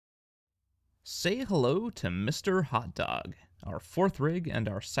Say hello to Mr. Hotdog, our fourth rig and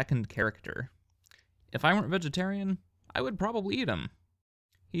our second character. If I weren't vegetarian, I would probably eat him.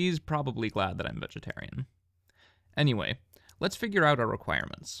 He's probably glad that I'm vegetarian. Anyway, let's figure out our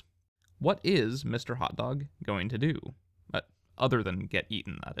requirements. What is Mr. Hotdog going to do? Other than get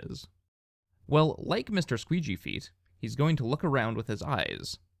eaten, that is. Well, like Mr. Squeegee Feet, he's going to look around with his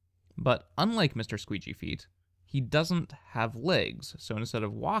eyes. But unlike Mr. Squeegee Feet, he doesn't have legs, so instead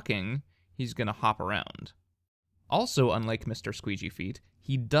of walking, he's going to hop around. Also, unlike Mr. Squeegee Feet,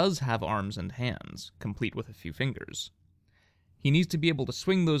 he does have arms and hands, complete with a few fingers. He needs to be able to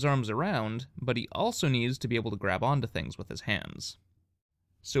swing those arms around, but he also needs to be able to grab onto things with his hands.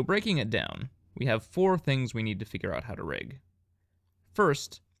 So breaking it down, we have 4 things we need to figure out how to rig.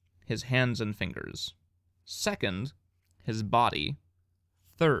 First, his hands and fingers. Second, his body.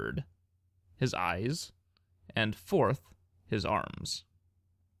 Third, his eyes. And fourth, his arms.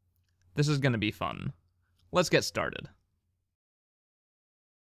 This is going to be fun. Let's get started.